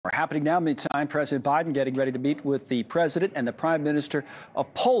Happening now, meantime, President Biden getting ready to meet with the president and the prime minister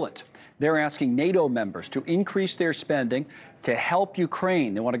of Poland. They're asking NATO members to increase their spending to help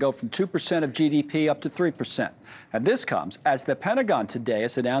Ukraine. They want to go from 2% of GDP up to 3%. And this comes as the Pentagon today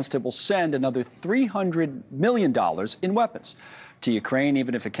has announced it will send another $300 million in weapons to Ukraine,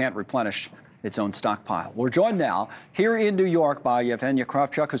 even if it can't replenish its own stockpile. We're joined now here in New York by Yevheniia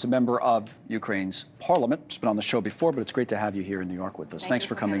Kravchuk, who's a member of Ukraine's parliament. She's been on the show before, but it's great to have you here in New York with us. Thanks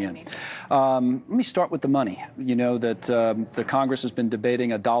for coming in. Let me start with the money. You know that the Congress has been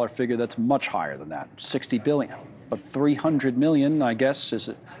debating a dollar figure that's much higher than that, $60 billion. But $300 million, I guess, is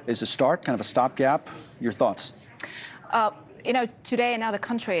a start, kind of a stopgap. Your thoughts? You know, today another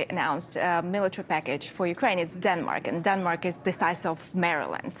country announced a military package for Ukraine. It's Denmark, and Denmark is the size of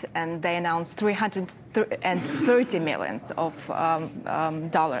Maryland, and they announced $330 million of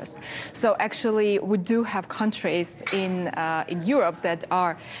dollars. So actually, we do have countries in Europe that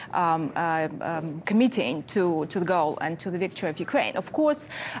are committing to the goal and to the victory of Ukraine. Of course,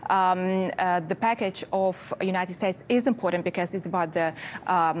 the package of the United States is important because it's about the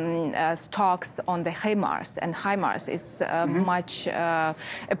stocks on the HIMARS, and HIMARS is much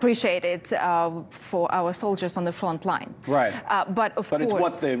appreciated for our soldiers on the front line. Right. But of course, it's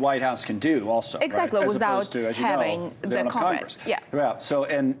what the White House can do also. Exactly, right? without to, having the Congress. Yeah. So,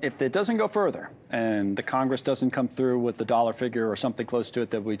 and if it doesn't go further, and the Congress doesn't come through with the dollar figure or something close to it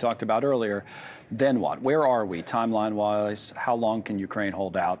that we talked about earlier, then what? Where are we timeline-wise? How long can Ukraine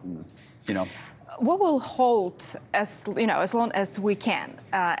hold out? And, you know. We will hold as long as we can,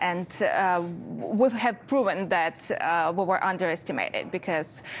 and we have proven that we were underestimated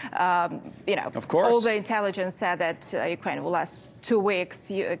because of course, all the intelligence said that Ukraine will last 2 weeks.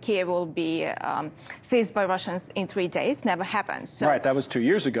 Kiev will be seized by Russians in 3 days. Never happened. So, right, that was 2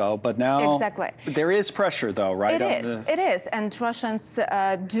 years ago, but now exactly there is pressure, though, right? It is, and Russians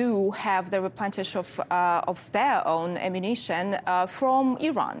do have the replenish of their own ammunition from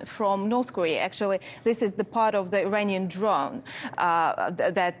Iran, from North Korea. Actually, this is the part of the Iranian drone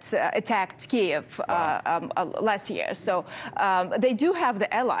that attacked Kiev last year. So they do have the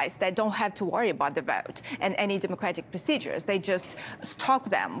allies. They don't have to worry about the vote and any democratic procedures. They just stock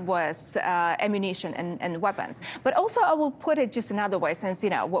them with ammunition and weapons. But also, I will put it just another way, since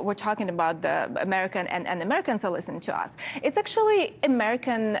we're talking about the American and Americans are listening to us. It's actually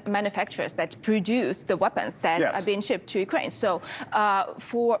American manufacturers that produce the weapons that are being shipped to Ukraine. So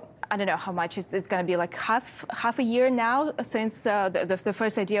for I don't know how much it's going to be, like half a year now since the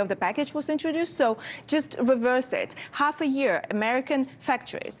first idea of the package was introduced. So just reverse it. Half a year, American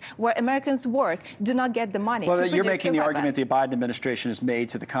factories where Americans work do not get the money. Well, you're making the argument the Biden administration has made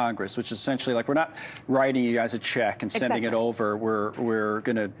to the Congress, which is essentially like, we're not writing you guys a check and sending it over. We're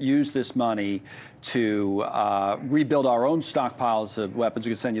going to use this money to rebuild our own stockpiles of weapons. We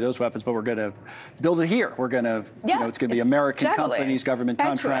can send you those weapons, but we're going to build it here. We're going to, it's going to be American companies, government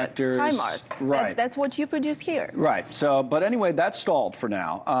contractors. HIMARS. Right. That's what you produce here. Right. So, but anyway, that's stalled for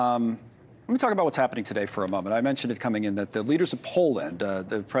now. Let me talk about what's happening today for a moment. I mentioned it coming in that the leaders of Poland,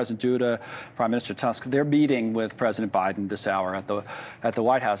 the President Duda, Prime Minister Tusk, they're meeting with President Biden this hour at the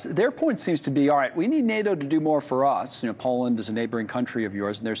White House. Their point seems to be, all right, we need NATO to do more for us. Poland is a neighboring country of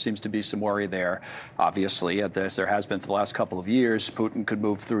yours, and there seems to be some worry there. Obviously, as there has been for the last couple of years, Putin could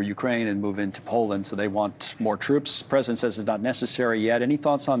move through Ukraine and move into Poland, so they want more troops. The President says it's not necessary yet. Any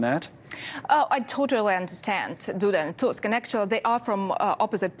thoughts on that? Oh, I totally understand Duda and Tusk, and actually they are from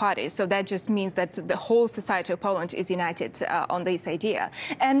opposite parties, so that just means that the whole society of Poland is united on this idea.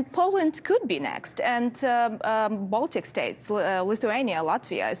 And Poland could be next, and Baltic states, Lithuania,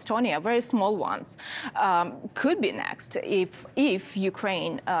 Latvia, Estonia, very small ones, could be next if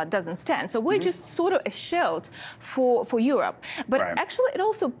Ukraine doesn't stand. So we're just sort of a shield for Europe. But actually it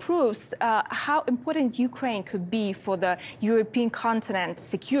also proves how important Ukraine could be for the European continent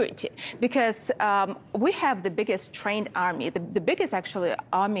security. Because we have the biggest trained army, the biggest actually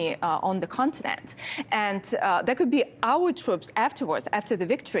army on the continent. And that could be our troops afterwards, after the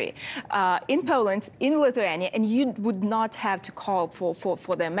victory, in Poland, in Lithuania, and you would not have to call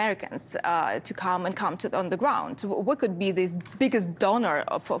for the Americans to come on the ground. We could be the biggest donor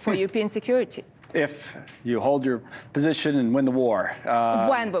for European security. If you hold your position and win the war.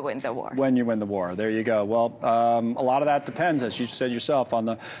 When we win the war. When you win the war. There you go. Well, a lot of that depends, as you said yourself, on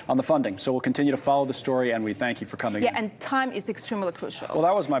the funding. So we'll continue to follow the story, and we thank you for coming in. Yeah, and time is extremely crucial. Well,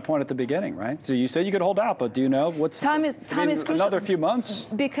 that was my point at the beginning, right? So you said you could hold out, but do you know what's... Time is crucial. Another few months?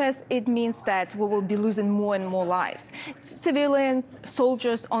 Because it means that we will be losing more and more lives. Civilians,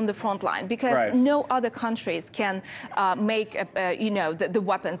 soldiers on the front line, because no other countries can make, the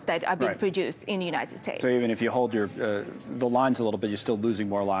weapons that are being produced in the United States. So even if you hold the lines a little bit, you're still losing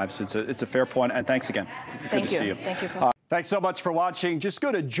more lives. It's a fair point, and thanks again. Good to see you. Thank you. Thanks so much for watching. Just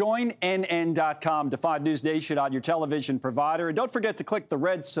go to joinnn.com to find NewsNation on your television provider. And don't forget to click the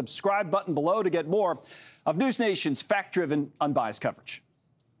red subscribe button below to get more of NewsNation's fact-driven, unbiased coverage.